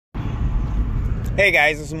Hey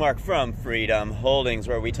guys, this is Mark from Freedom Holdings,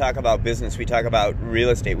 where we talk about business, we talk about real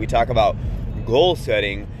estate, we talk about goal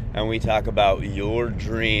setting, and we talk about your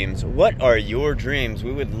dreams. What are your dreams?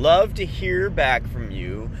 We would love to hear back from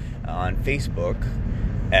you on Facebook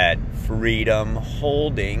at Freedom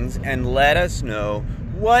Holdings and let us know,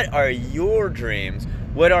 what are your dreams?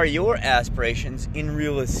 What are your aspirations in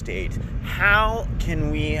real estate? How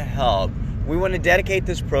can we help? We want to dedicate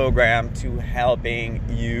this program to helping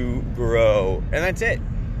you grow. And that's it.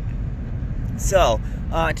 So,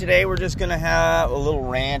 today we're just going to have a little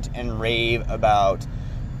rant and rave about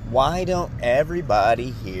why don't everybody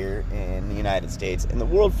here in the United States, and the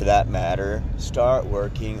world for that matter, start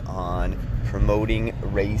working on promoting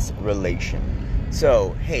race relation.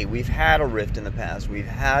 So, hey, we've had a rift in the past. We've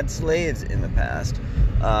had slaves in the past.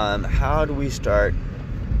 How do we start?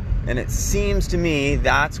 And it seems to me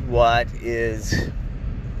that's what is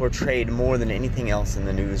portrayed more than anything else in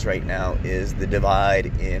the news right now, is the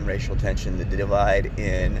divide in racial tension, the divide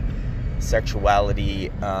in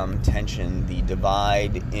sexuality tension, the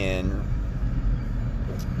divide in,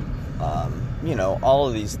 all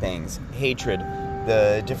of these things, hatred,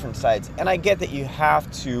 the different sides. And I get that you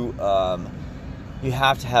have to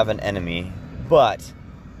have an enemy, but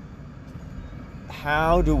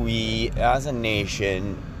how do we, as a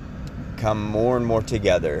nation, come more and more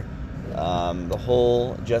together? The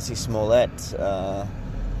whole Jussie Smollett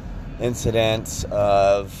incident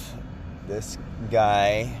of this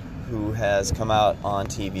guy who has come out on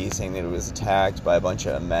TV saying that he was attacked by a bunch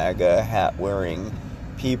of MAGA hat-wearing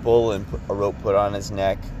people and a rope put on his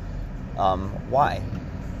neck. Why?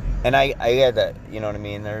 And I get that, you know what I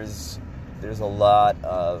mean? There's a lot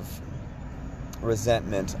of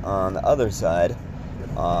resentment on the other side.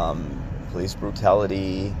 Police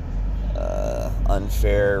brutality,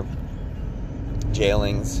 unfair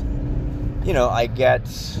jailings. I get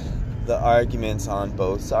the arguments on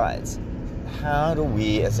both sides. How do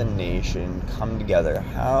we as a nation come together?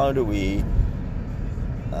 How do we,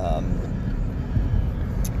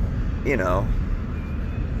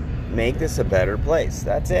 make this a better place?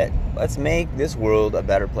 That's it. Let's make this world a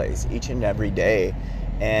better place each and every day.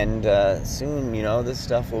 And soon, this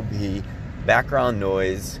stuff will be background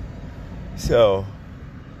noise. So,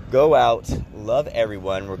 go out, love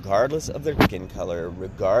everyone, regardless of their skin color,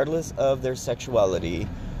 regardless of their sexuality,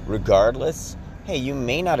 regardless. Hey, you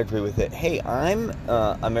may not agree with it. Hey, I'm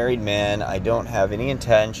a married man. I don't have any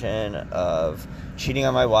intention of cheating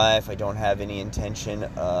on my wife. I don't have any intention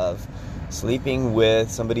of sleeping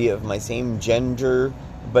with somebody of my same gender.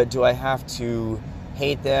 But do I have to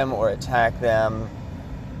hate them or attack them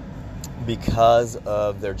because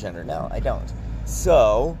of their gender? No, I don't.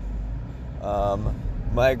 So,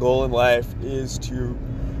 my goal in life is to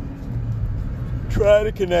try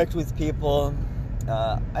to connect with people.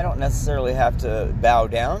 I don't necessarily have to bow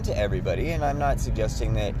down to everybody, and I'm not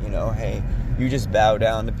suggesting that, hey, you just bow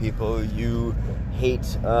down to people, you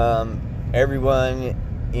hate everyone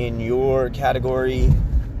in your category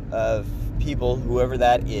of people, whoever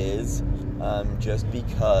that is, just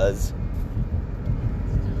because,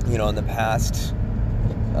 in the past,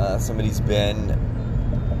 somebody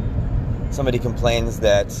complains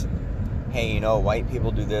that, hey, white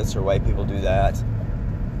people do this or white people do that.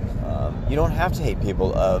 You don't have to hate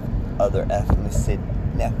people of other ethnicity.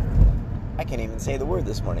 I can't even say the word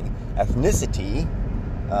this morning. Ethnicity,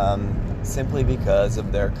 simply because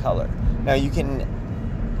of their color. Now, you can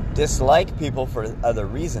dislike people for other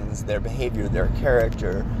reasons, their behavior, their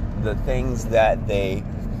character, the things that they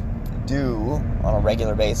do on a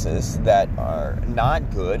regular basis that are not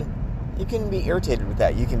good. You can be irritated with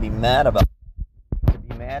that. You can be mad about it. You can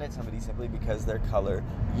be mad at somebody simply because their color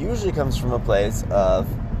usually comes from a place of,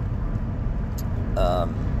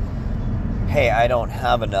 hey, I don't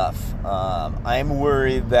have enough. I'm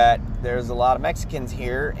worried that there's a lot of Mexicans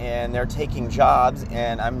here and they're taking jobs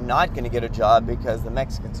and I'm not going to get a job because the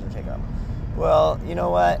Mexicans are taking them. Well, you know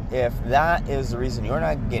what? If that is the reason you're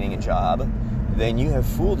not getting a job, then you have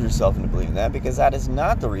fooled yourself into believing that, because that is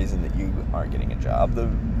not the reason that you aren't getting a job. The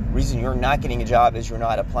reason you're not getting a job is you're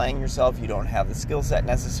not applying yourself, you don't have the skill set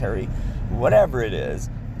necessary, whatever it is.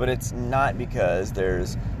 But it's not because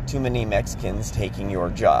there's too many Mexicans taking your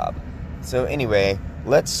job. So anyway,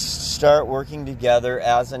 let's start working together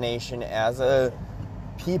as a nation, as a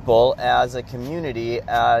people, as a community,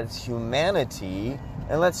 as humanity,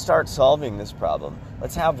 and let's start solving this problem.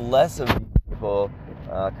 Let's have less of these people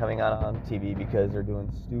coming out on TV because they're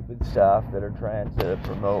doing stupid stuff that are trying to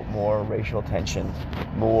promote more racial tension,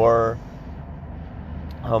 more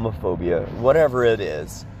homophobia, whatever it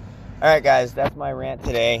is. All right, guys, that's my rant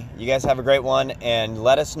today. You guys have a great one, and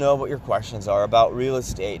let us know what your questions are about real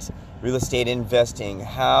estate investing,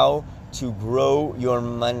 how to grow your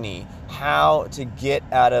money, how to get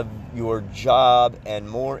out of your job and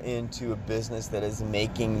more into a business that is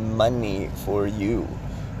making money for you.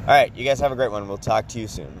 All right, you guys have a great one. We'll talk to you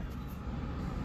soon.